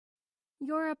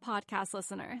You're a podcast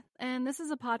listener, and this is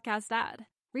a podcast ad.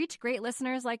 Reach great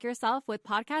listeners like yourself with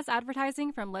podcast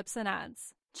advertising from Libsyn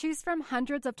Ads. Choose from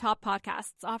hundreds of top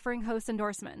podcasts offering host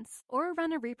endorsements, or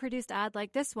run a reproduced ad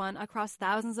like this one across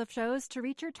thousands of shows to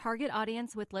reach your target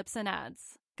audience with Libsyn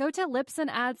Ads. Go to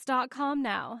libsynads.com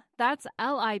now. That's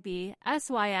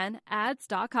LIBSYN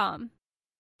ads.com.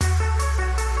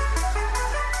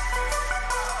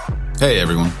 Hey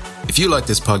everyone. If you like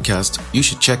this podcast, you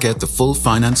should check out the full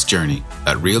finance journey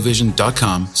at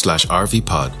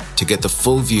realvision.com/RVPod to get the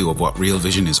full view of what Real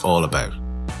Vision is all about.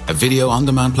 A video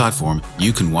on-demand platform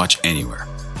you can watch anywhere.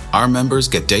 Our members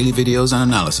get daily videos and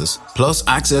analysis, plus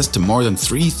access to more than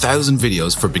 3,000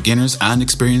 videos for beginners and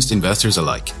experienced investors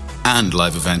alike, and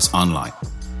live events online.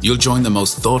 You'll join the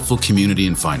most thoughtful community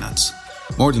in finance.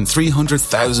 More than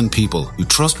 300,000 people who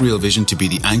trust Real Vision to be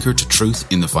the anchor to truth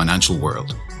in the financial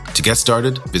world. To get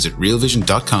started, visit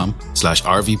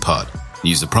realvision.com/RVPod and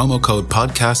use the promo code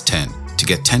podcast10 to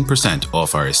get 10%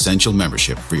 off our essential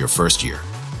membership for your first year.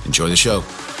 Enjoy the show.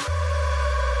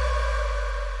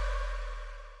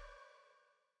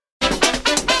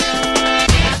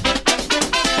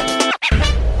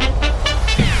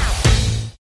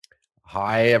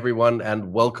 Hi, everyone,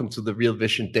 and welcome to the Real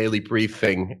Vision Daily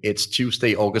Briefing. It's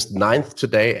Tuesday, August 9th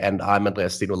today, and I'm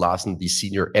Andreas Steno Larsen, the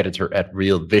Senior Editor at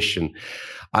Real Vision.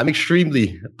 I'm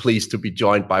extremely pleased to be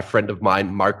joined by a friend of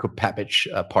mine, Marco Papic,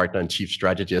 a partner and chief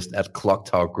strategist at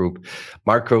Clocktower Group.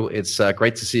 Marco, it's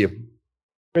great to see you.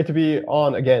 Great to be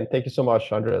on again. Thank you so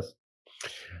much, Andreas.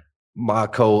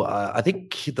 Marco, I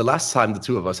think the last time the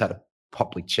two of us had a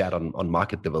public chat on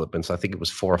market developments, I think it was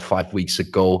 4 or 5 weeks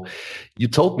ago, you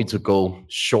told me to go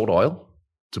short oil,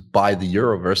 to buy the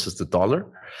euro versus the dollar,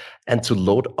 and to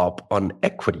load up on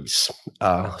equities.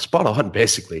 Spot on,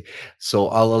 basically. So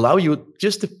I'll allow you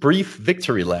just a brief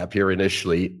victory lap here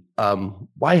initially.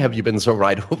 Why have you been so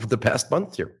right over the past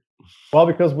month here? Well,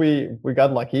 because we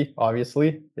got lucky,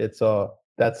 obviously.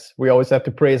 We always have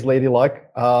to praise Lady Luck.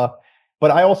 But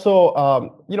I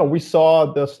also, we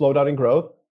saw the slowdown in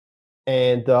growth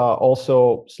and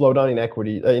also slowdown in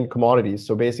equity, in commodities.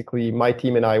 So basically, my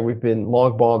team and I, we've been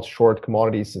long bonds, short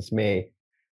commodities since May.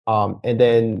 And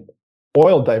then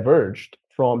oil diverged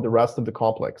from the rest of the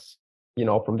complex,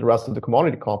 from the rest of the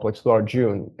commodity complex throughout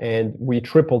June. And we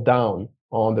tripled down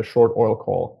on the short oil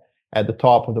call at the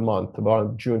top of the month,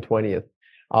 about June 20th,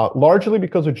 largely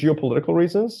because of geopolitical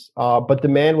reasons. But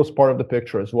demand was part of the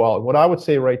picture as well. What I would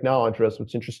say right now, Andres,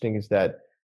 what's interesting is that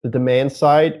the demand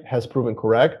side has proven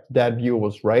correct. That view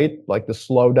was right. Like the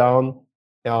slowdown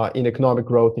in economic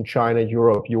growth in China,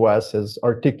 Europe, US has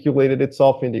articulated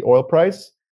itself in the oil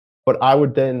price. But I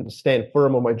would then stand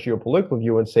firm on my geopolitical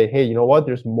view and say, hey, you know what?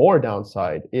 There's more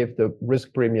downside if the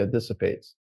risk premium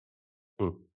dissipates.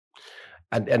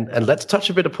 And let's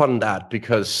touch a bit upon that,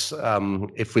 because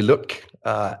if we look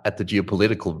at the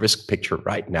geopolitical risk picture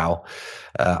right now,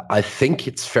 I think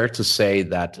it's fair to say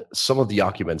that some of the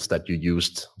arguments that you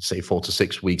used, say 4 to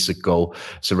 6 weeks ago,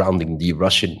 surrounding the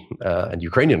Russian and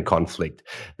Ukrainian conflict,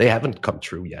 they haven't come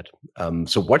true yet.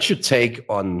 So what's your take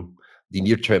on the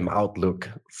near-term outlook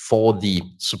for the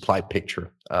supply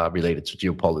picture related to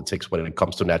geopolitics when it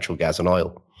comes to natural gas and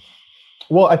oil?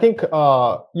 Well, I think,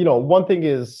 one thing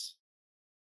is,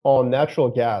 on natural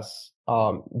gas,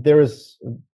 there's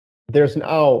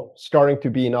now starting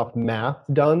to be enough math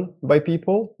done by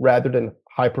people rather than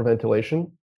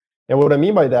hyperventilation. And what I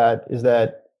mean by that is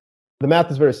that the math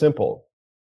is very simple.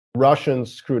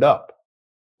 Russians screwed up.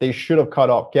 They should have cut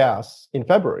off gas in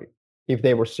February if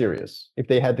they were serious, if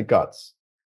they had the guts.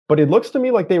 But it looks to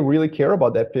me like they really care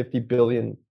about that $50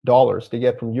 billion they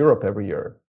get from Europe every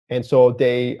year. And so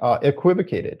they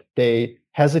equivocated. They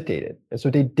hesitated. And so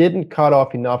they didn't cut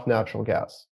off enough natural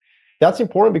gas. That's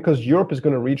important because Europe is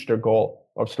going to reach their goal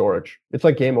of storage. It's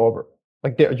like game over.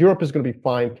 Europe is going to be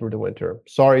fine through the winter.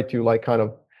 Sorry to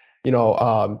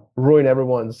ruin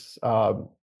everyone's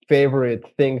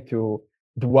favorite thing to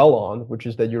dwell on, which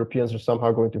is that Europeans are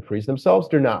somehow going to freeze themselves.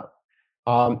 They're not.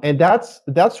 And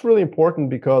that's really important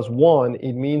because, one,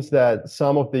 it means that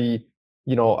some of the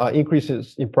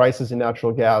increases in prices in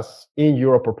natural gas in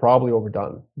Europe are probably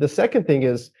overdone. The second thing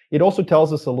is it also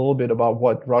tells us a little bit about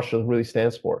what Russia really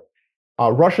stands for.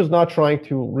 Russia's not trying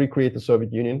to recreate the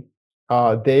Soviet Union.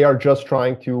 They are just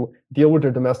trying to deal with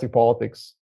their domestic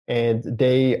politics, and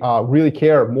they really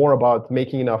care more about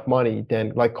making enough money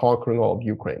than conquering all of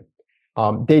Ukraine.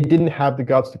 They didn't have the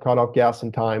guts to cut off gas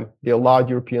in time. They allowed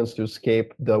Europeans to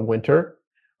escape the winter,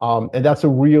 and that's a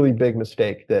really big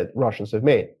mistake that Russians have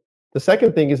made. The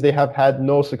second thing is they have had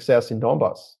no success in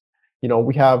Donbas.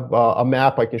 We have a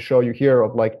map I can show you here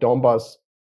of Donbas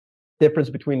difference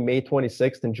between May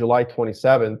 26th and July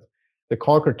 27th. the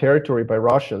conquered territory by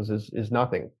Russians is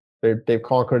nothing. They've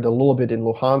conquered a little bit in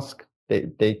Luhansk.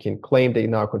 They can claim they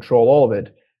now control all of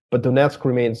it, but Donetsk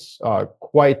remains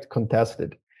quite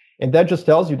contested. And that just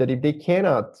tells you that if they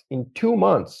cannot, in 2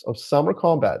 months of summer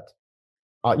combat,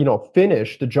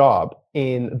 finish the job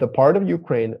in the part of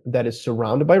Ukraine that is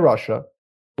surrounded by Russia,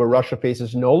 where Russia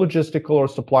faces no logistical or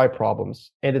supply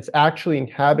problems, and it's actually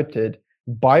inhabited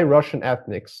by Russian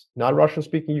ethnics, not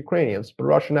Russian-speaking Ukrainians, but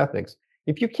Russian ethnics.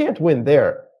 If you can't win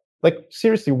there, like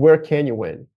seriously, where can you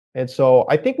win? And so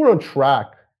I think we're on track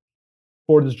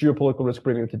for this geopolitical risk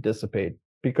premium to dissipate,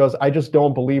 because I just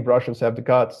don't believe Russians have the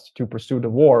guts to pursue the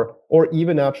war or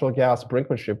even natural gas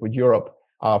brinkmanship with Europe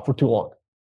for too long.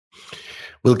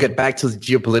 We'll get back to the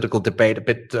geopolitical debate a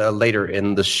bit later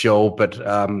in the show, but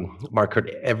Margaret,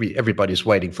 everybody's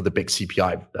waiting for the big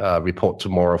CPI report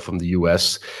tomorrow from the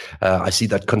US. I see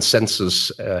that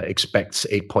consensus expects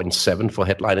 8.7 for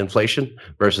headline inflation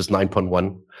versus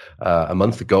 9.1 a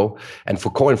month ago. And for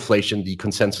core inflation, the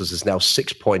consensus is now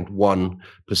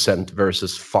 6.1%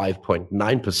 versus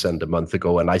 5.9% a month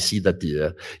ago. And I see that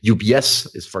the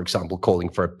UBS is, for example, calling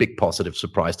for a big positive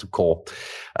surprise to core.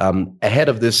 Ahead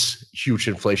of this huge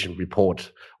inflation report,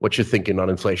 what you're thinking on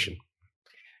inflation?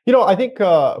 I think,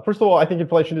 first of all, I think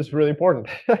inflation is really important.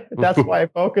 That's why I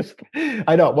focused.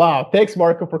 I know. Wow. Thanks,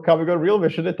 Marco, for coming on Real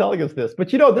Vision and telling us this. But,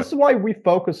 this is why we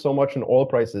focus so much on oil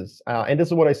prices. And this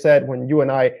is what I said when you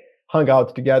and I hung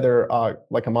out together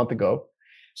like a month ago.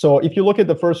 So if you look at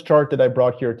the first chart that I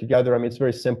brought here together, it's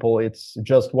very simple. It's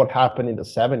just what happened in the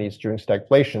 70s during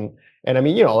stagflation. And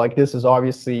this is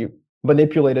obviously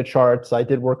manipulated charts. I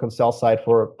did work on sell side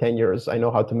for 10 years. I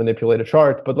know how to manipulate a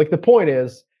chart. But the point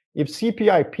is, if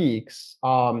CPI peaks,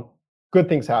 good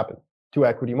things happen to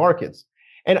equity markets.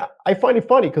 And I find it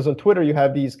funny because on Twitter, you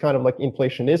have these kind of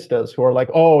inflationistas who are like,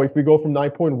 oh, if we go from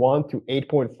 9.1 to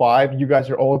 8.5, you guys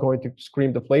are all going to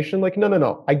scream deflation.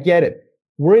 No. I get it.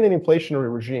 We're in an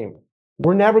inflationary regime.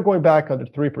 We're never going back under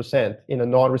 3% in a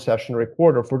non-recessionary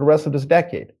quarter for the rest of this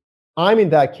decade. I'm in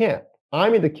that camp.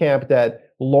 I'm in the camp that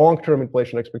long-term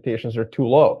inflation expectations are too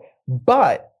low.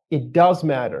 But it does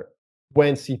matter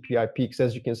when CPI peaks,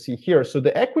 as you can see here. So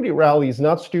the equity rally is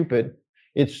not stupid.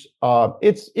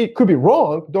 It could be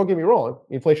wrong. Don't get me wrong.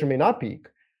 Inflation may not peak,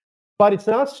 but it's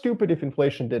not stupid if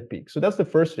inflation did peak. So that's the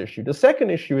first issue. The second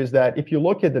issue is that if you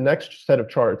look at the next set of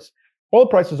charts, oil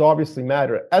prices obviously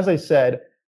matter. As I said,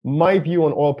 my view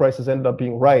on oil prices ended up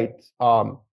being right.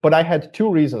 But I had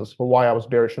two reasons for why I was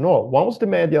bearish on oil. One was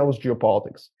demand, the other was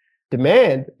geopolitics.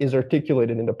 Demand is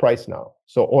articulated in the price now.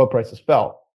 So oil prices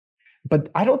fell.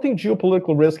 But I don't think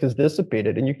geopolitical risk has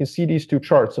dissipated. And you can see these two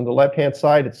charts. On the left-hand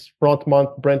side, it's front month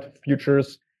Brent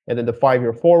futures, and then the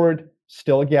 5-year forward,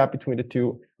 still a gap between the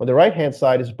two. On the right-hand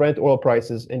side is Brent oil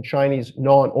prices and Chinese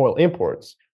non-oil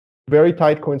imports. Very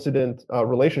tight coincident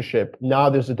relationship. Now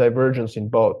there's a divergence in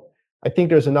both. I think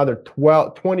there's another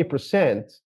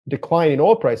 20% decline in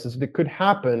oil prices that could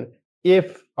happen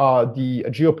if the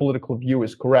geopolitical view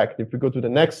is correct. If we go to the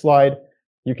next slide,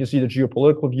 you can see the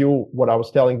geopolitical view, what I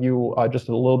was telling you just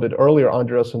a little bit earlier,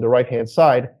 Andreas, on the right-hand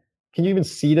side. Can you even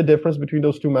see the difference between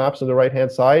those two maps on the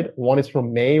right-hand side? One is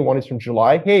from May, one is from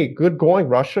July. Hey, good going,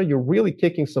 Russia. You're really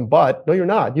kicking some butt. No, you're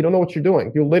not. You don't know what you're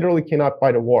doing. You literally cannot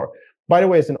fight a war. By the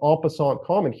way, as an en passant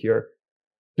comment here,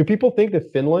 do people think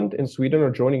that Finland and Sweden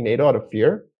are joining NATO out of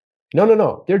fear?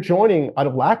 No. They're joining out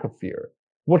of lack of fear.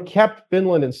 What kept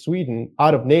Finland and Sweden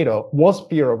out of NATO was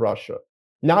fear of Russia.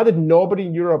 Now that nobody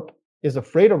in Europe is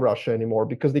afraid of Russia anymore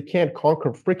because they can't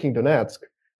conquer freaking Donetsk,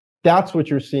 that's what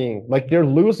you're seeing. They're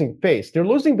losing face. They're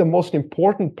losing the most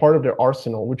important part of their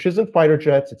arsenal, which isn't fighter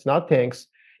jets, it's not tanks,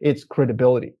 it's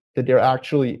credibility, that they're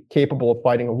actually capable of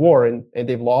fighting a war, and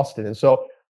they've lost it. And so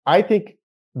I think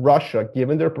Russia,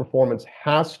 given their performance,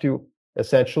 has to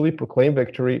essentially proclaim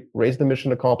victory, raise the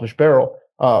mission accomplished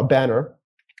banner.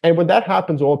 And when that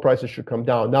happens, oil prices should come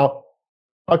down. Now,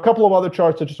 a couple of other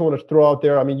charts I just want to throw out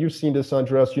there. You've seen this,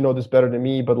 Andreas. You know this better than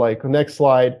me. But next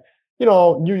slide,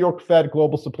 New York Fed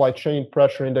global supply chain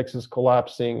pressure index is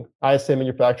collapsing. ISM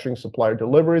manufacturing supplier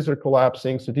deliveries are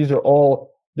collapsing. So this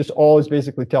all is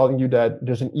basically telling you that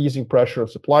there's an easing pressure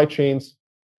of supply chains.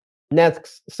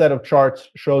 Next set of charts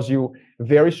shows you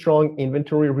very strong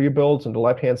inventory rebuilds on the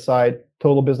left-hand side.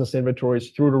 Total business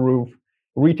inventories through the roof.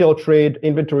 Retail trade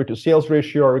inventory to sales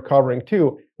ratio are recovering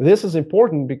too. This is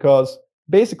important because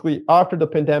basically after the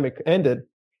pandemic ended,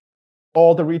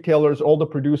 all the retailers, all the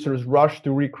producers rushed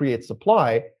to recreate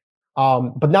supply.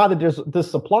 But now that there's this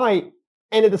supply,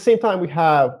 and at the same time we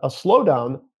have a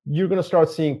slowdown, you're going to start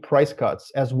seeing price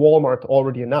cuts, as Walmart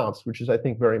already announced, which is, I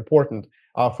think, very important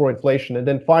for inflation. And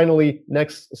then finally,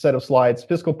 next set of slides,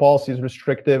 fiscal policy is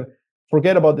restrictive.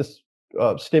 Forget about this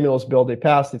stimulus bill they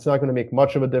passed, it's not going to make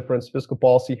much of a difference. Fiscal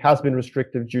policy has been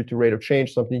restrictive due to rate of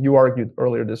change, something you argued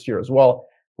earlier this year as well.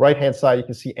 Right-hand side, you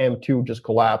can see M2 just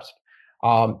collapsed.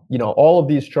 All of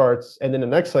these charts, and then the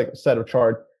next set of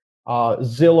chart,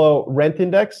 Zillow rent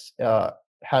index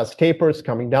has tapers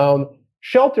coming down.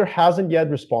 Shelter hasn't yet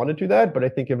responded to that, but I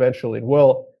think eventually it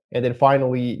will. And then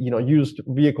finally, used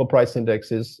vehicle price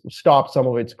indexes stopped some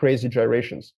of its crazy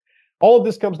gyrations. All of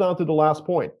this comes down to the last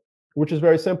point, which is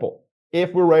very simple.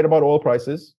 If we're right about oil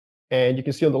prices, and you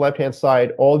can see on the left-hand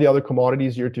side, all the other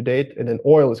commodities year to date, and then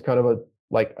oil is kind of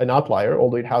an outlier,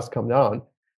 although it has come down.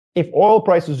 If oil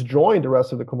prices join the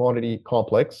rest of the commodity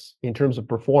complex in terms of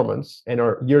performance and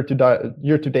are year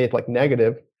to date like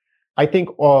negative, I think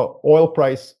oil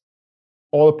price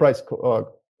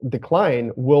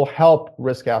decline will help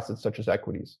risk assets such as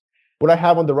equities. What I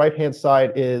have on the right-hand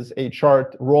side is a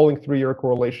chart rolling 3-year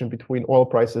correlation between oil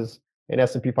prices and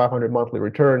S&P 500 monthly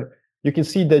return. You can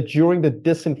see that during the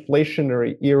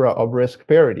disinflationary era of risk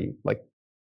parity, like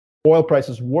oil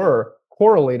prices were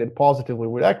correlated positively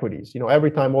with equities.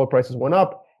 Every time oil prices went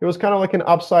up, it was kind of like an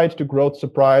upside to growth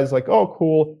surprise, like, oh,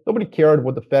 cool. Nobody cared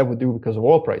what the Fed would do because of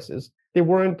oil prices. They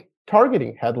weren't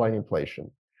targeting headline inflation.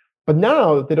 But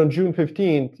now that on June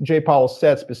 15th, Jay Powell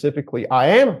said specifically, I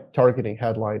am targeting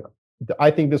headline.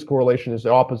 I think this correlation is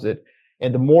the opposite.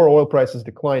 And the more oil prices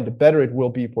decline, the better it will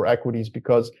be for equities,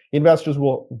 because investors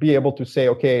will be able to say,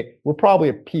 okay, we're probably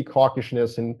at peak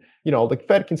hawkishness, and the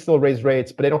Fed can still raise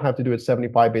rates, but they don't have to do it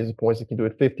 75 basis points. They can do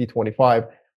it 50, 25.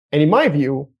 And in my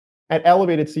view, at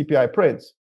elevated CPI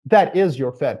prints, that is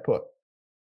your Fed put.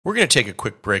 We're going to take a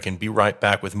quick break and be right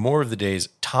back with more of the day's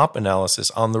top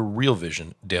analysis on the Real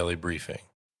Vision Daily Briefing.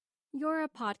 You're a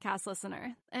podcast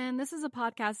listener, and this is a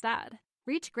podcast ad.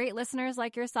 Reach great listeners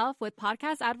like yourself with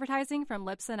podcast advertising from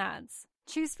Libsyn Ads.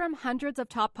 Choose from hundreds of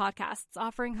top podcasts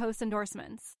offering host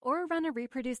endorsements, or run a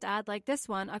reproduced ad like this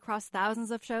one across thousands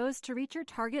of shows to reach your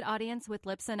target audience with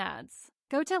Libsyn Ads.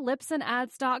 Go to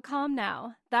libsynads.com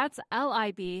now. That's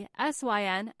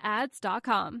LIBSYN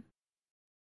ads.com.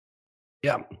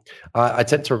 Yeah, I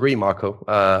tend to agree, Marco.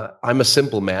 I'm a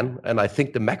simple man, and I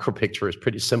think the macro picture is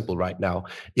pretty simple right now.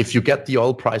 If you get the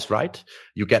oil price right,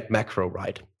 you get macro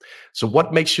right. So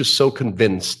what makes you so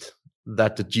convinced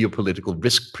that the geopolitical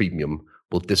risk premium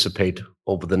will dissipate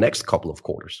over the next couple of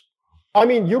quarters? I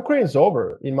mean, Ukraine's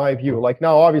over, in my view. Like,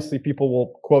 now, obviously, people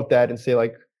will quote that and say,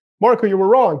 like, Marco, you were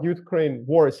wrong. Ukraine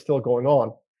war is still going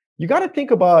on. You got to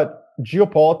think about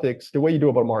geopolitics the way you do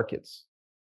about markets.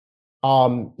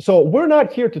 So we're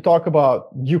not here to talk about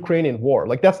Ukrainian war.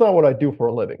 Like, that's not what I do for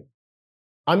a living.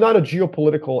 I'm not a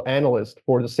geopolitical analyst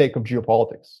for the sake of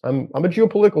geopolitics. I'm a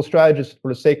geopolitical strategist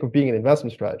for the sake of being an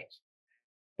investment strategist.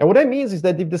 And what that means is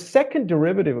that if the second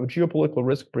derivative of geopolitical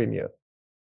risk premium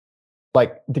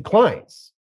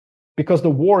declines because the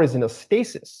war is in a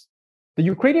stasis, the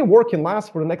Ukrainian war can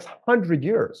last for the next 100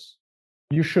 years.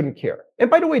 You shouldn't care. And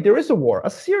by the way, there is a war, a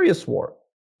serious war,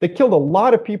 that killed a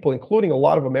lot of people, including a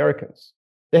lot of Americans,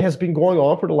 that has been going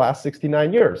on for the last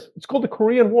 69 years. It's called the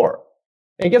Korean War.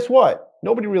 And guess what?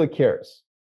 Nobody really cares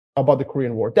about the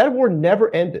Korean War. That war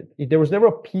never ended. There was never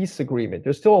a peace agreement.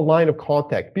 There's still a line of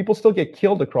contact. People still get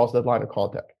killed across that line of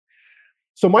contact.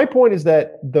 So my point is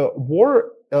that the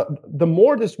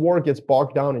more this war gets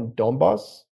bogged down in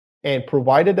Donbas, and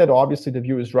provided that obviously the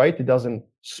view is right, it doesn't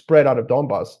spread out of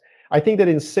Donbas, I think that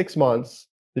in 6 months,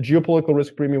 the geopolitical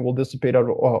risk premium will dissipate out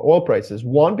of oil prices.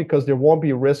 One, because there won't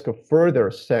be a risk of further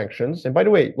sanctions. And by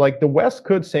the way, the West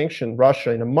could sanction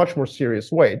Russia in a much more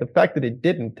serious way. The fact that it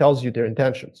didn't tells you their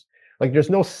intentions. There's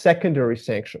no secondary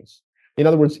sanctions. In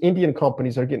other words, Indian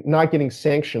companies are not getting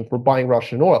sanctioned for buying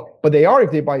Russian oil, but they are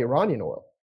if they buy Iranian oil.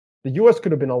 The U.S.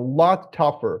 could have been a lot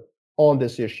tougher on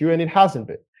this issue, and it hasn't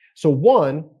been. So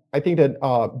one, I think that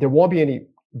there won't be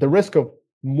the risk of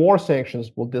more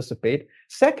sanctions will dissipate.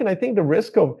 Second, I think the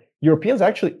risk of Europeans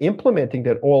actually implementing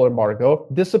that oil embargo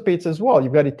dissipates as well.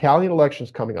 You've got Italian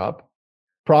elections coming up,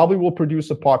 probably will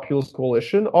produce a populist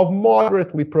coalition of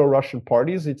moderately pro-Russian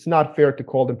parties. It's not fair to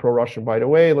call them pro-Russian, by the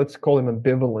way. Let's call them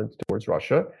ambivalent towards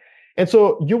Russia. And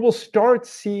so you will start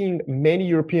seeing many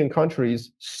European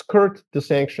countries skirt the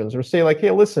sanctions or say hey,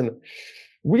 listen,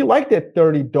 we like that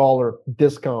 $30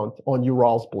 discount on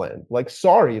Urals blend.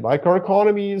 Sorry, our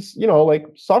economy is,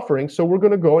 suffering. So we're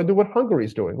going to go and do what Hungary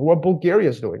is doing, what Bulgaria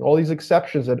is doing, all these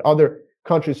exceptions that other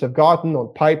countries have gotten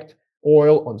on piped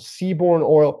oil, on seaborne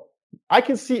oil. I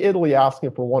can see Italy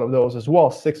asking for one of those as well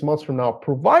 6 months from now,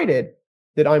 provided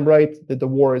that I'm right, that the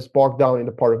war is bogged down in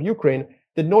the part of Ukraine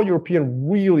that no European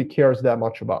really cares that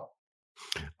much about.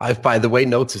 I've, by the way,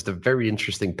 noticed a very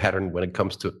interesting pattern when it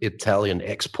comes to Italian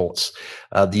exports.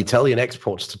 The Italian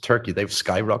exports to Turkey, they've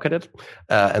skyrocketed,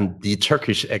 and the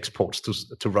Turkish exports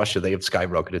to Russia, they have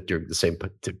skyrocketed during the same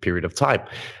period of time.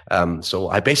 So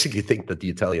I basically think that the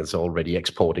Italians are already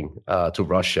exporting to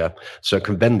Russia,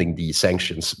 circumventing the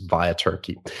sanctions via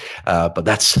Turkey. But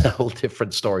that's a whole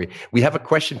different story. We have a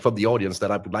question from the audience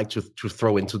that I would like to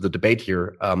throw into the debate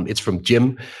here. It's from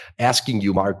Jim, asking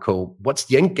you, Marco, what's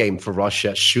the end game for Russia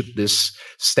should this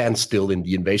standstill in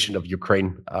the invasion of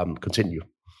Ukraine continue?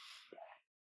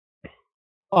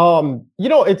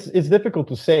 It's difficult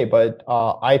to say, but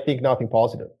I think nothing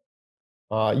positive.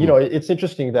 It's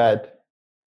interesting that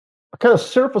a kind of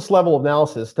surface level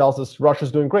analysis tells us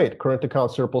Russia's doing great. Current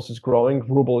account surplus is growing,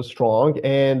 ruble is strong,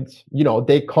 and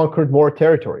they conquered more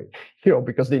territory,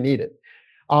 because they need it.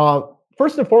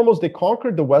 First and foremost, they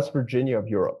conquered the West Virginia of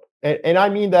Europe, and I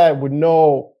mean that with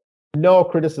no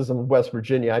criticism of West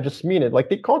Virginia. I just mean it. Like,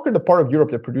 they conquered the part of Europe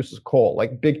that produces coal.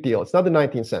 Like, big deal. It's not the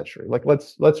 19th century. Like,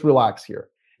 let's relax here.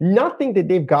 Nothing that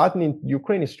they've gotten in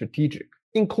Ukraine is strategic,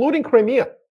 including Crimea.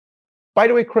 By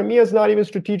the way, Crimea is not even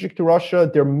strategic to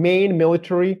Russia. Their main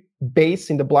military base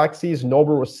in the Black Sea is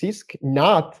Novorossiysk,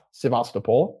 not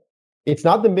Sevastopol. It's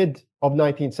not the mid of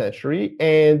 19th century.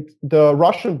 And the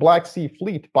Russian Black Sea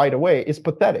fleet, by the way, is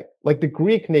pathetic. Like, the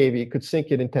Greek Navy could sink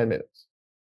it in 10 minutes.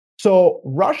 So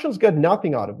Russians got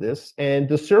nothing out of this, and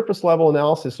the surface level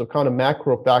analysis of kind of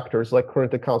macro factors like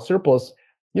current account surplus,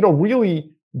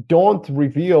 really don't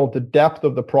reveal the depth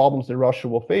of the problems that Russia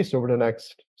will face over the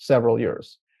next several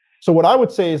years. So what I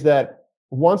would say is that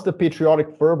once the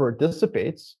patriotic fervor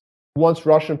dissipates, once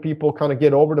Russian people kind of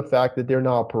get over the fact that they're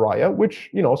now a pariah, which,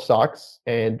 sucks,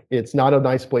 and it's not a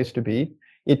nice place to be,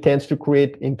 it tends to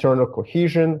create internal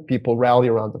cohesion. People rally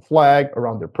around the flag,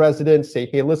 around their president, say,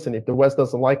 hey, listen, if the West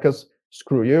doesn't like us,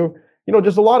 screw you.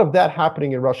 There's a lot of that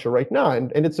happening in Russia right now,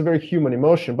 and it's a very human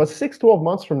emotion. But 6-12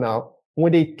 months from now,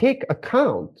 when they take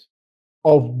account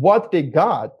of what they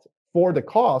got for the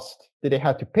cost that they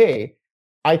had to pay,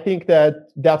 I think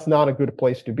that that's not a good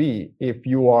place to be if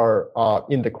you are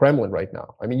in the Kremlin right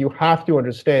now. I mean, you have to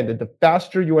understand that the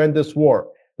faster you end this war,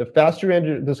 the faster you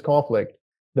end this conflict,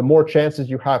 the more chances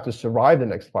you have to survive the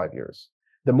next 5 years.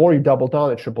 The more you double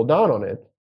down and triple down on it,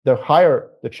 the higher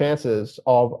the chances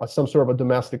of some sort of a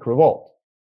domestic revolt.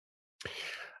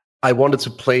 I wanted to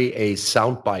play a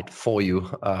soundbite for you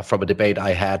from a debate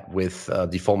I had with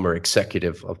the former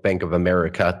executive of Bank of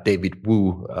America, David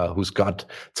Wu, who's got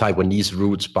Taiwanese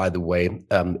roots, by the way,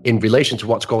 in relation to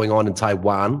what's going on in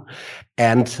Taiwan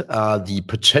and the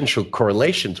potential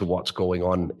correlation to what's going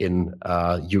on in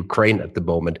Ukraine at the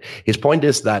moment. His point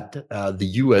is that the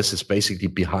US is basically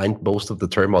behind most of the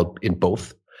turmoil in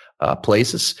both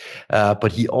places,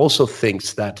 but he also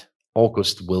thinks that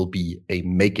August will be a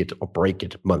make it or break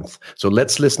it month. So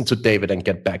let's listen to David and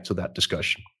get back to that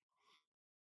discussion.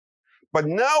 But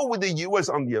now with the US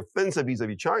on the offensive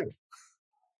vis-a-vis China,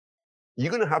 you're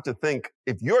going to have to think,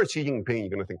 if you're Xi Jinping, you're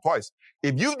going to think twice.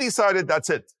 If you've decided that's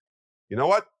it, you know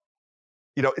what?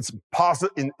 It's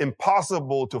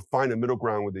impossible to find a middle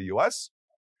ground with the US.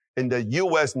 And the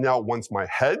US now wants my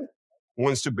head,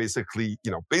 wants to basically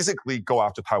go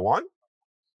after Taiwan.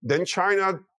 Then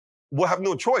China will have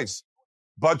no choice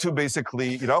but to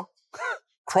basically,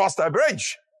 cross that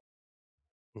bridge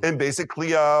and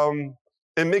basically, and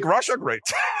make Russia great,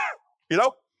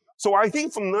 So I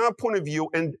think from that point of view,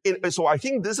 and so I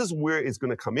think this is where it's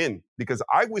going to come in, because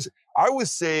I would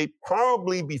say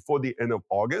probably before the end of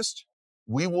August,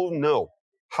 we will know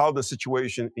how the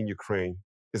situation in Ukraine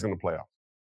is going to play out.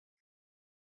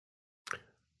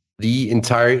 The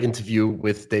entire interview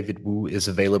with David Wu is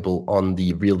available on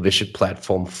the Real Vision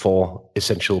platform for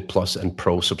Essential Plus and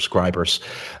Pro subscribers.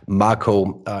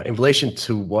 Marco, in relation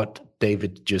to what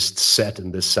David just said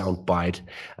in this soundbite,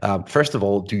 first of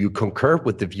all, do you concur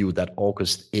with the view that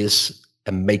August is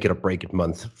a make it or break it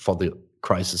month for the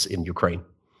crisis in Ukraine?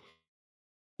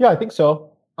 Yeah, I think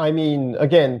so. I mean,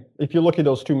 again, if you look at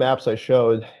those two maps I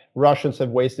showed, Russians have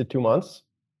wasted 2 months.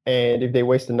 And if they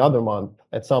waste another month,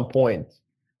 at some point,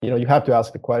 you have to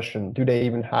ask the question, do they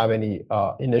even have any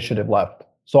initiative left?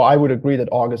 So I would agree that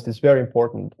August is very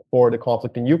important for the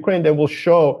conflict in Ukraine. That will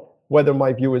show whether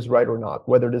my view is right or not,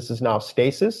 whether this is now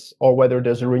stasis or whether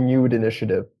there's a renewed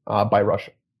initiative by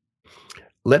Russia.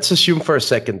 Let's assume for a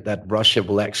second that Russia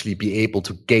will actually be able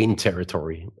to gain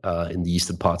territory in the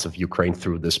eastern parts of Ukraine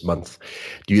through this month.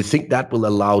 Do you think that will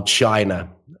allow China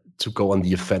to go on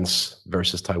the offense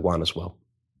versus Taiwan as well?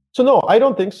 So no, I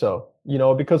don't think so.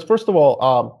 Because first of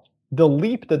all, the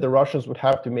leap that the Russians would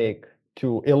have to make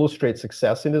to illustrate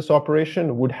success in this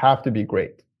operation would have to be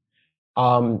great.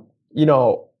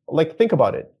 like, think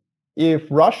about it. If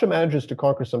Russia manages to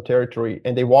conquer some territory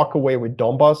and they walk away with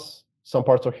Donbas, some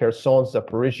parts of Kherson,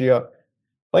 Zaporizhia,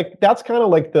 like that's kind of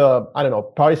like the, I don't know,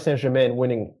 Paris Saint-Germain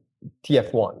winning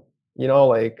TF1. You know,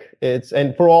 like it's,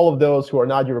 and for all of those who are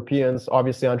not Europeans,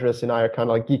 obviously Andres and I are kind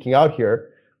of like geeking out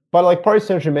here, but like Paris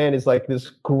Saint-Germain is like this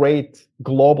great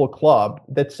global club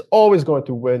that's always going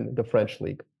to win the French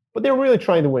league, but they're really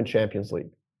trying to win Champions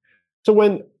League. So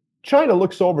when China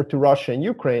looks over to Russia and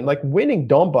Ukraine, like winning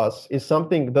Donbas is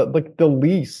something that like the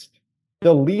least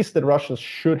that Russians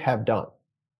should have done.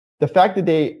 The fact that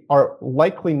they are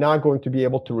likely not going to be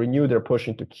able to renew their push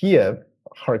into Kiev,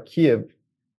 Kharkiv,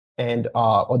 and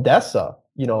Odessa,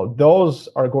 you know, those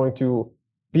are going to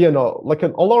be like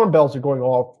an alarm bells are going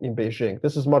off in Beijing.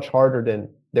 This is much harder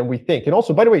than we think. And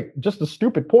also, by the way, just a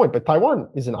stupid point, but Taiwan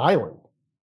is an island.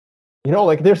 You know,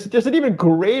 like there's an even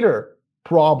greater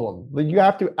problem that you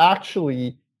have to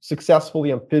actually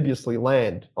successfully amphibiouusly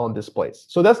land on this place.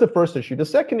 So that's the first issue. The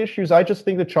second issue is I just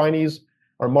think the Chinese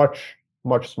are much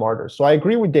smarter. So I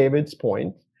agree with David's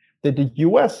point that the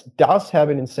US does have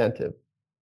an incentive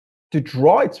to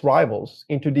draw its rivals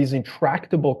into these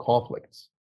intractable conflicts.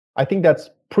 I think that's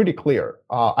pretty clear.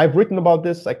 I've written about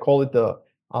this. I call it the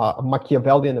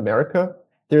Machiavellian America.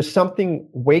 There's something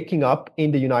waking up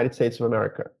in the United States of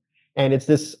America. And it's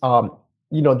this,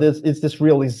 it's this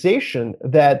realization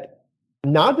that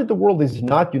now that the world is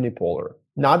not unipolar,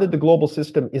 now that the global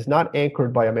system is not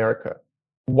anchored by America,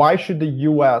 why should the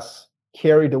US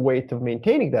carry the weight of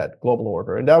maintaining that global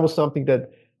order? And that was something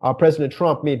that President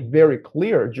Trump made very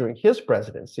clear during his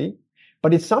presidency,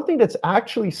 but it's something that's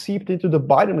actually seeped into the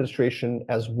Biden administration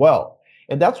as well.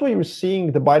 And that's why you're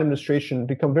seeing the Biden administration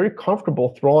become very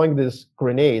comfortable throwing these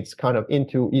grenades kind of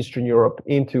into Eastern Europe,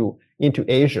 into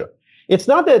Asia. It's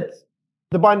not that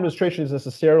the Biden administration is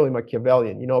necessarily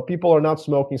Machiavellian. You know, people are not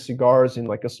smoking cigars in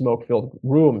like a smoke-filled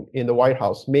room in the White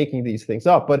House making these things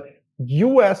up, but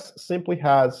US simply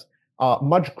has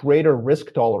much greater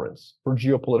risk tolerance for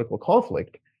geopolitical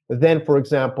conflict than, for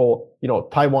example, you know,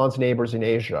 Taiwan's neighbors in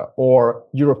Asia or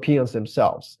Europeans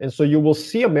themselves. And so you will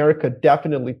see America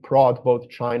definitely prod both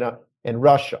China and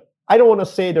Russia. I don't want to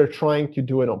say they're trying to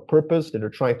do it on purpose, that they're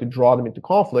trying to draw them into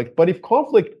conflict, but if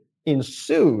conflict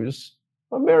ensues,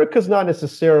 America's not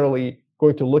necessarily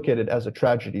going to look at it as a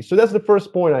tragedy. So that's the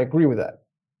first point. I agree with that.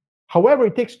 However,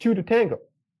 it takes two to tango,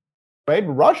 right?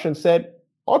 Russians said,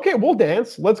 okay, we'll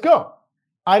dance, let's go.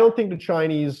 I don't think the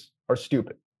Chinese are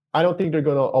stupid. I don't think they're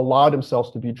going to allow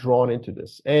themselves to be drawn into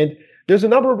this. And there's a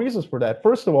number of reasons for that.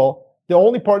 First of all, the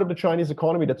only part of the Chinese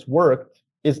economy that's worked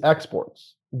is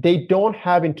exports. They don't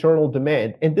have internal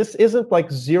demand. And this isn't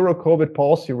like zero COVID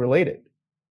policy related.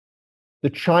 The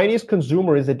Chinese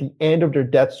consumer is at the end of their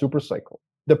debt supercycle.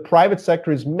 The private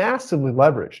sector is massively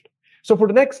leveraged. So for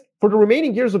the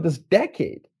remaining years of this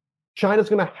decade, China's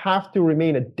going to have to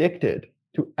remain addicted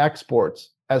to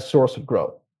exports as source of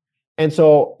growth. And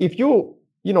so if you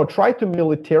try to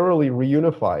militarily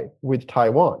reunify with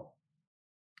Taiwan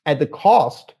at the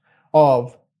cost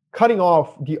of cutting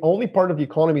off the only part of the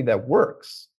economy that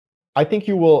works, I think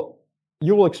you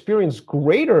will experience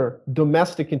greater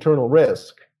domestic internal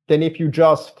risk than if you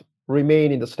just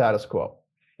remain in the status quo.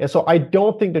 And so I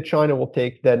don't think that China will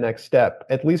take that next step,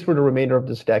 at least for the remainder of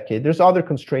this decade. There's other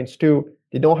constraints too.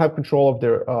 They don't have control of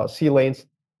their sea lanes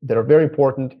that are very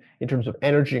important in terms of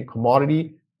energy and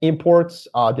commodity imports.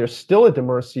 They're still at the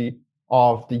mercy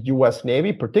of the US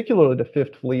Navy, particularly the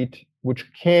Fifth Fleet,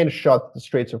 which can shut the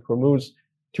Straits of Hormuz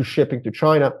to shipping to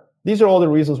China. These are all the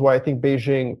reasons why I think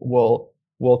Beijing will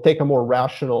take a more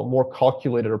rational, more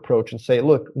calculated approach and say,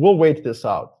 look, we'll wait this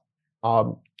out,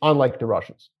 unlike the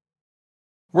Russians.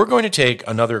 We're going to take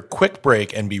another quick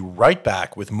break and be right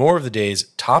back with more of the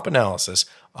day's top analysis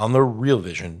on the Real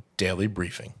Vision Daily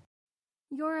Briefing.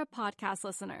 You're a podcast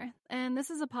listener, and this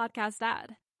is a podcast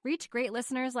ad. Reach great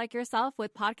listeners like yourself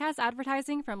with podcast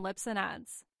advertising from Libsyn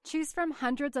Ads. Choose from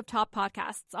hundreds of top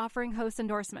podcasts offering host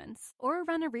endorsements, or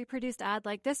run a reproduced ad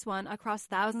like this one across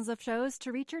thousands of shows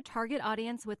to reach your target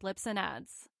audience with Libsyn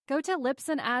Ads. Go to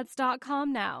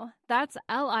libsynads.com now. That's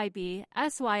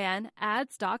LIBSYN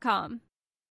ads.com.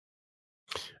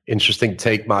 Interesting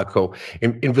take, Marco.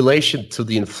 In relation to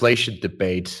the inflation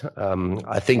debate,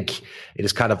 I think it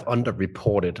is kind of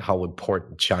underreported how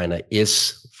important China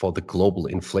is for the global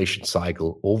inflation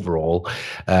cycle overall.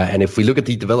 And if we look at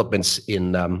the developments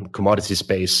in commodity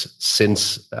space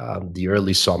since the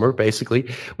early summer,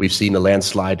 basically, we've seen a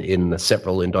landslide in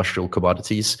several industrial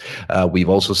commodities. We've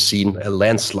also seen a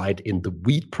landslide in the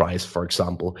wheat price, for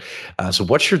example. So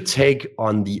what's your take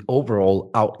on the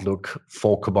overall outlook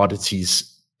for commodities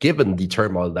given the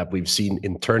turmoil that we've seen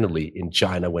internally in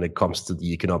China when it comes to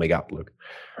the economic outlook?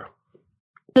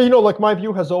 Like my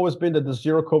view has always been that the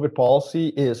zero COVID policy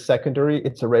is secondary.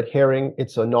 It's a red herring.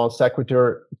 It's a non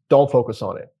sequitur. Don't focus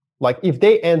on it. Like if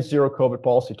they end zero COVID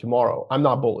policy tomorrow, I'm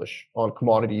not bullish on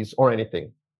commodities or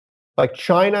anything. Like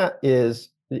China has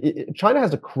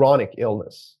a chronic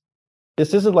illness.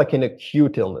 This isn't like an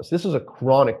acute illness. This is a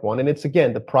chronic one. And it's,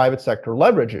 again, the private sector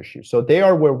leverage issue. So they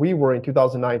are where we were in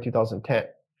 2009, 2010.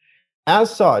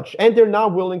 As such, and they're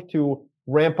not willing to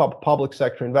ramp up public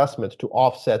sector investments to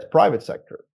offset private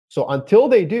sector. So until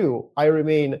they do, I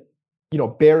remain,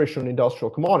 bearish on industrial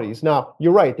commodities. Now,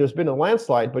 you're right, there's been a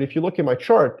landslide, but if you look at my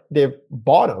chart, they've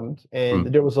bottomed,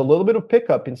 and there was a little bit of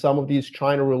pickup in some of these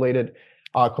China-related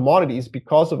commodities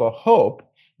because of a hope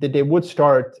that they would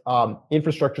start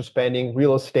infrastructure spending,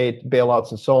 real estate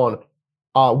bailouts, and so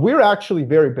on. We're actually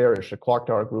very bearish at Clock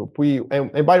Tower Group.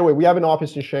 And by the way, we have an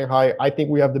office in Shanghai. I think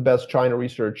we have the best China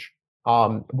research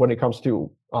when it comes to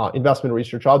investment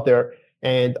research out there.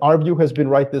 And our view has been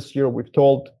right this year. We've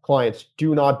told clients,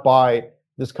 do not buy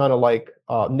this kind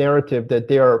of narrative that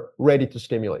they are ready to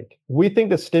stimulate. We think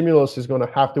that stimulus is going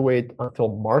to have to wait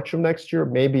until March of next year,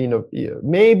 maybe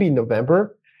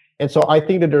November. And so I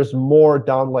think that there's more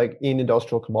down in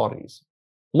industrial commodities.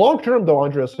 Long term, though,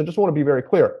 Andreas, I just want to be very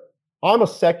clear. I'm a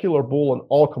secular bull on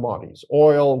all commodities,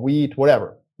 oil, wheat,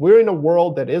 whatever. We're in a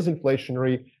world that is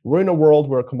inflationary. We're in a world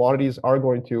where commodities are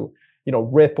going to,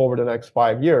 rip over the next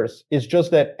 5 years. It's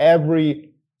just that every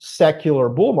secular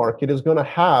bull market is going to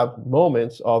have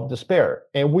moments of despair.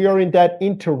 And we are in that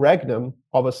interregnum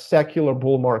of a secular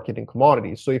bull market in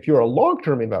commodities. So if you're a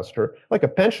long-term investor, like a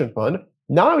pension fund,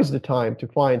 now is the time to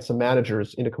find some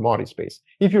managers in the commodity space.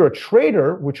 If you're a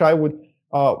trader, which I would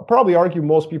probably argue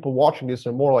most people watching this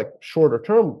are more like shorter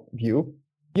term view,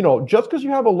 just because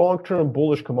you have a long-term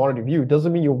bullish commodity view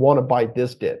doesn't mean you want to buy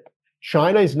this dip.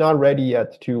 China is not ready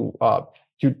yet to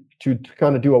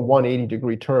kind of do a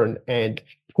 180-degree turn and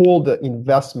pull the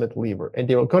investment lever, and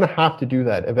they're going to have to do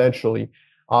that eventually.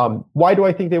 Why do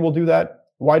I think they will do that?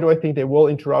 Why do I think they will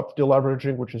interrupt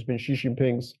deleveraging, which has been Xi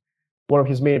Jinping's one of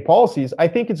his main policies? I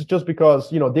think it's just because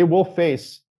they will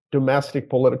face domestic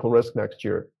political risk next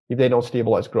year if they don't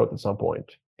stabilize growth at some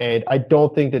point. And I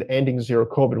don't think that ending zero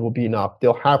COVID will be enough.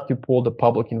 They'll have to pull the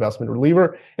public investment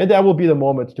lever, and that will be the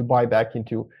moment to buy back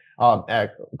into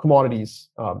commodities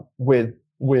with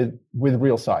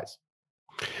real size.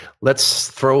 Let's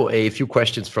throw a few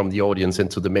questions from the audience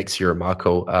into the mix here,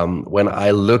 Marco. When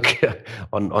I look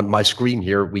on my screen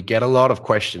here, we get a lot of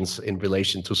questions in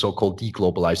relation to so-called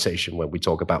deglobalization when we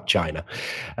talk about China.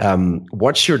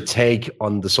 What's your take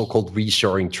on the so-called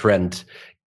reshoring trend,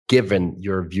 given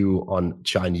your view on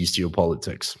Chinese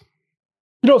geopolitics?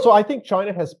 So I think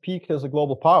China has peaked as a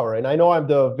global power. And I know I'm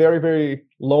the very, very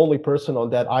lonely person on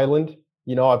that island.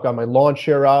 I've got my lawn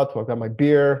chair out, I've got my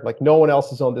beer, like no one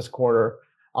else is on this corner.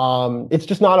 It's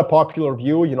just not a popular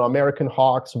view. American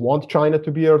hawks want China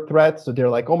to be a threat. So they're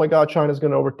like, oh my God, China's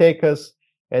going to overtake us.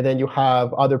 And then you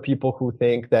have other people who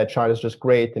think that China's just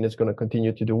great and it's going to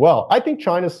continue to do well. I think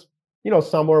China's,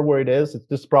 somewhere where it is. It's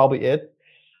just probably it.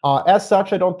 As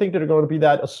such, I don't think they're going to be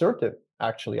that assertive,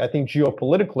 actually. I think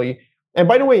geopolitically, and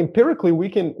by the way, empirically, we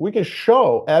can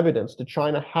show evidence that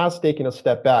China has taken a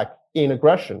step back in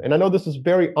aggression. And I know this is a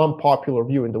very unpopular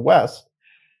view in the West,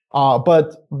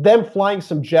 but them flying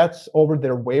some jets over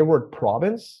their wayward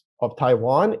province of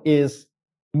Taiwan is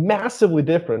massively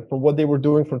different from what they were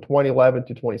doing from 2011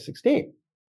 to 2016.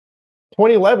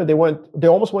 2011, they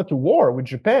almost went to war with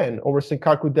Japan over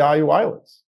Senkaku Diaoyu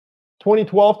Islands.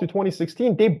 2012 to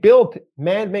 2016, they built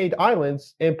man-made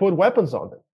islands and put weapons on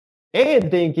them.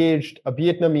 And they engaged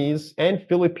Vietnamese and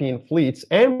Philippine fleets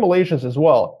and Malaysians as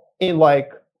well in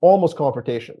almost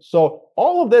confrontations. So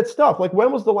all of that stuff,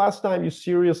 when was the last time you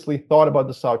seriously thought about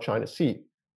the South China Sea?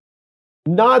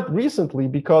 Not recently,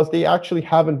 because they actually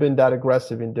haven't been that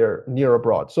aggressive in their near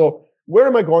abroad. So where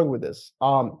am I going with this?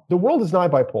 The world is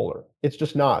not bipolar. It's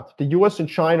just not. The US and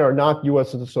China are not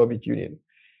US and the Soviet Union.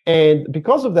 And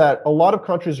because of that, a lot of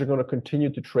countries are going to continue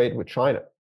to trade with China,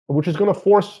 which is going to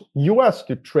force US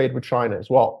to trade with China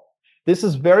as well. This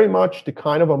is very much the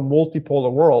kind of a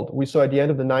multipolar world we saw at the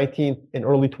end of the 19th and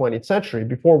early 20th century,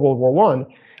 before World War I,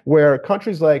 where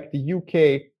countries like the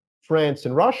UK, France,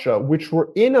 and Russia, which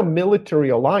were in a military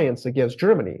alliance against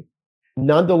Germany,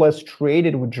 nonetheless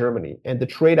traded with Germany, and the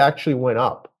trade actually went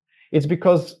up. It's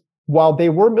because while they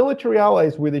were military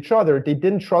allies with each other, they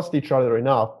didn't trust each other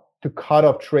enough to cut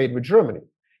off trade with Germany.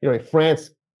 If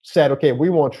France said, okay, we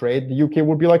won't trade, the UK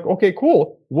would be like, okay,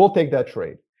 cool, we'll take that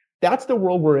trade. That's the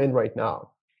world we're in right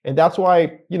now. And that's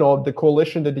why, the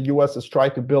coalition that the US has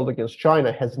tried to build against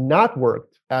China has not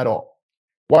worked at all.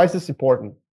 Why is this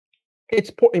important?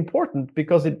 It's important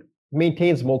because it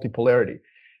maintains multipolarity.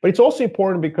 But it's also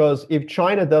important because if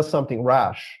China does something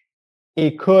rash,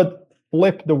 it could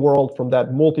flip the world from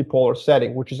that multipolar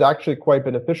setting, which is actually quite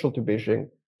beneficial to Beijing,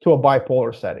 to a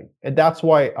bipolar setting. And that's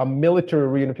why a military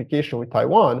reunification with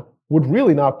Taiwan would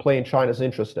really not play in China's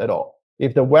interest at all.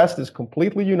 If the West is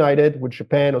completely united with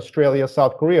Japan, Australia,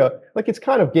 South Korea, it's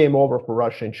kind of game over for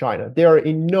Russia and China. They are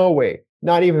in no way,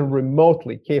 not even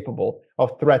remotely capable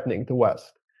of threatening the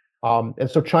West. And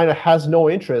so China has no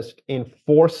interest in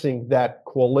forcing that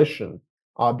coalition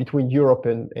between Europe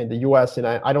and the US. And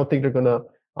I don't think they're going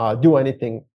to do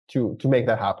anything to make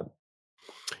that happen.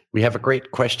 We have a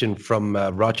great question from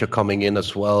Roger coming in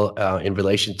as well in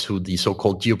relation to the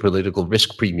so-called geopolitical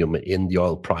risk premium in the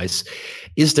oil price.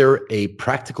 Is there a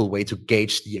practical way to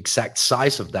gauge the exact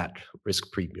size of that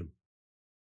risk premium?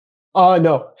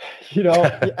 No. And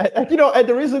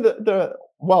the reason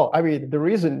the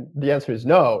reason the answer is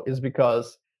no is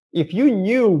because if you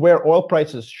knew where oil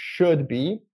prices should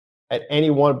be at any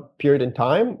one period in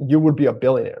time, you would be a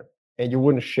billionaire and you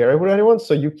wouldn't share it with anyone.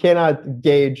 So you cannot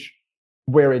gauge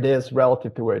where it is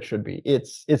relative to where it should be.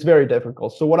 It's very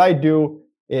difficult. So what I do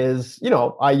is,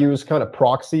 I use kind of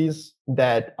proxies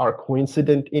that are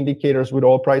coincident indicators with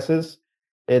oil prices.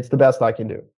 It's the best I can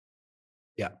do.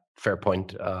 Yeah, fair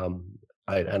point.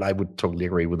 I would totally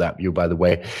agree with that view, by the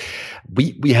way.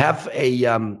 We have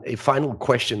a final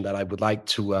question that I would like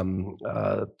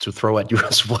to throw at you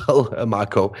as well,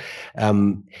 Marco.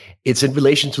 It's in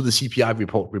relation to the CPI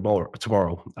report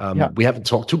tomorrow. We haven't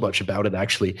talked too much about it,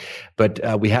 actually, but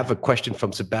we have a question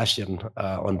from Sebastian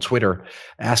on Twitter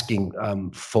asking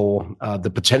for the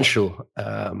potential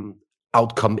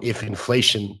outcome if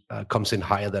inflation comes in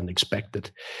higher than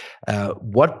expected.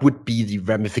 What would be the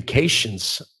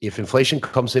ramifications if inflation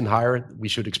comes in higher? We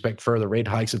should expect further rate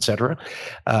hikes, etc.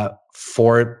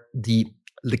 For the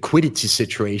liquidity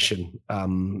situation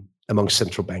among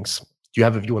central banks. Do you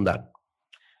have a view on that?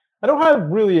 I don't have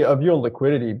really a view on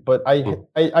liquidity, but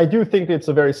I do think it's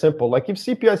a very simple. If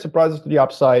CPI surprises to the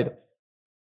upside,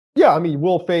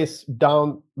 we'll face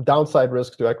downside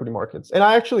risks to equity markets. And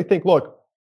I actually think, look,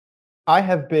 I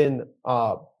have been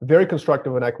very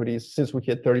constructive on equities since we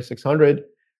hit 3,600.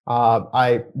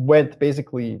 I went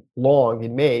basically long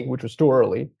in May, which was too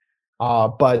early,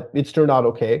 but it's turned out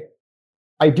okay.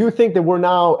 I do think that we're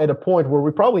now at a point where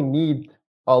we probably need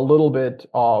a little bit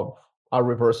of a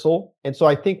reversal. And so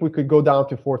I think we could go down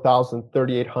to 4,000,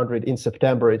 3,800 in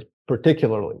September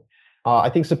particularly. I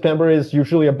think September is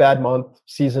usually a bad month.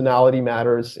 Seasonality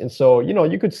matters. And so,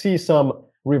 you could see some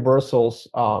reversals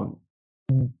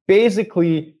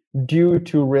basically due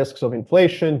to risks of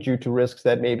inflation, due to risks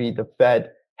that maybe the Fed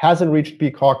hasn't reached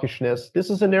peak hawkishness. This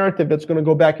is a narrative that's going to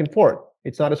go back and forth.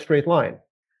 It's not a straight line.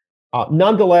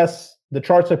 Nonetheless, the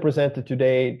charts I presented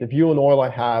today, the view on oil I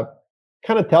have,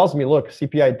 kind of tells me, look,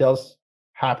 CPI does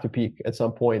have to peak at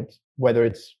some point, whether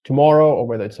it's tomorrow or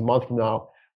whether it's a month from now.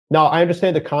 Now, I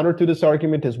understand the counter to this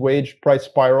argument is wage price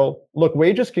spiral. Look,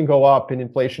 wages can go up and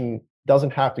inflation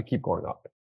doesn't have to keep going up.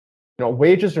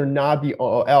 Wages are not the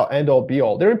end-all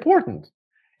be-all. They're important.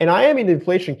 And I am in the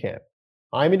inflation camp.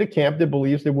 I'm in the camp that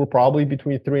believes that we're probably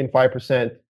between 3 and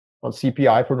 5% on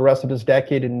CPI for the rest of this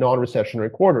decade in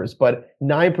non-recessionary quarters. But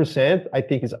 9%, I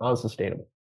think, is unsustainable.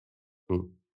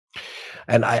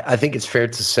 And I think it's fair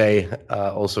to say,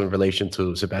 also in relation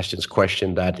to Sebastian's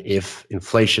question, that if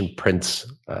inflation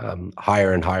prints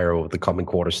higher and higher over the coming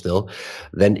quarter still,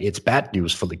 then it's bad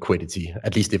news for liquidity,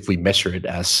 at least if we measure it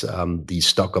as the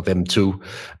stock of M2,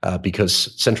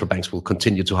 because central banks will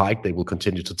continue to hike, they will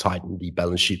continue to tighten the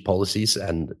balance sheet policies,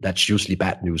 and that's usually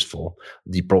bad news for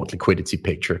the broad liquidity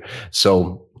picture.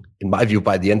 So in my view,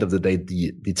 by the end of the day,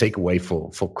 the takeaway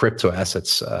for crypto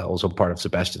assets, also part of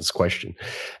Sebastian's question,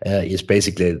 is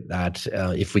basically that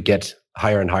if we get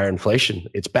higher and higher inflation,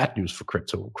 it's bad news for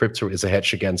crypto. Crypto is a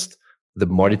hedge against the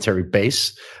monetary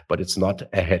base, but it's not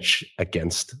a hedge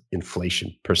against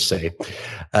inflation per se.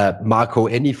 Marco,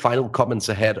 any final comments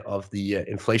ahead of the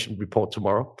inflation report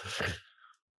tomorrow?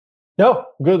 No,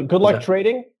 good luck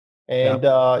trading. And,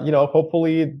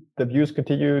 hopefully the views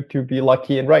continue to be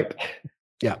lucky and right.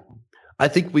 Yeah, I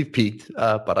think we've peaked,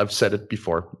 but I've said it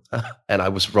before, and I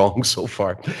was wrong so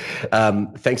far.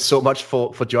 Thanks so much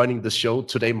for joining the show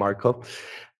today, Marco.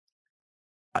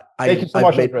 Thank you so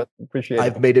much, Andres. Appreciate it.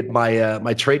 I've made it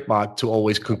my trademark to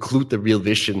always conclude the Real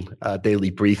Vision daily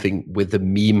briefing with a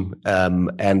meme.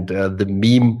 And the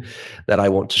meme that I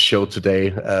want to show today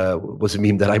was a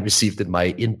meme that I received in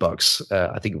my inbox.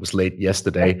 I think it was late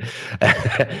yesterday.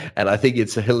 And I think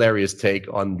it's a hilarious take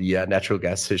on the natural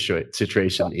gas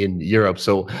situation in Europe.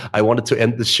 So I wanted to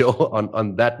end the show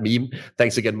on that meme.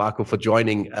 Thanks again, Marco, for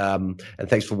joining. And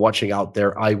thanks for watching out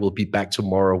there. I will be back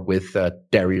tomorrow with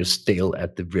Darius Dale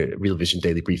at the Real Vision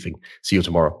Daily Briefing. See you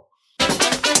tomorrow.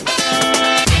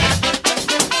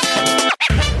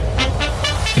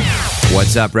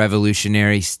 What's up,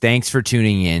 revolutionaries? Thanks for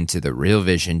tuning in to the Real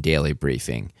Vision Daily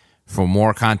Briefing. For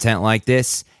more content like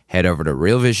this, head over to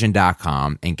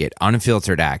realvision.com and get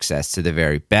unfiltered access to the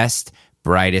very best,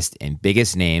 brightest, and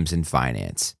biggest names in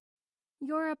finance.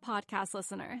 You're a podcast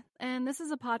listener, and this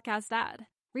is a podcast ad.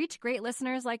 Reach great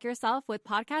listeners like yourself with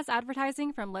podcast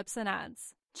advertising from Libsyn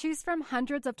Ads. Choose from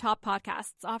hundreds of top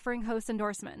podcasts offering host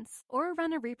endorsements, or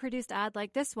run a reproduced ad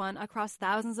like this one across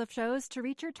thousands of shows to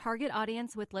reach your target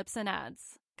audience with Libsyn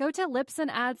Ads. Go to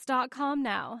libsynads.com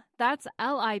now. That's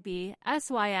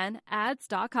LIBSYN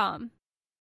ads.com.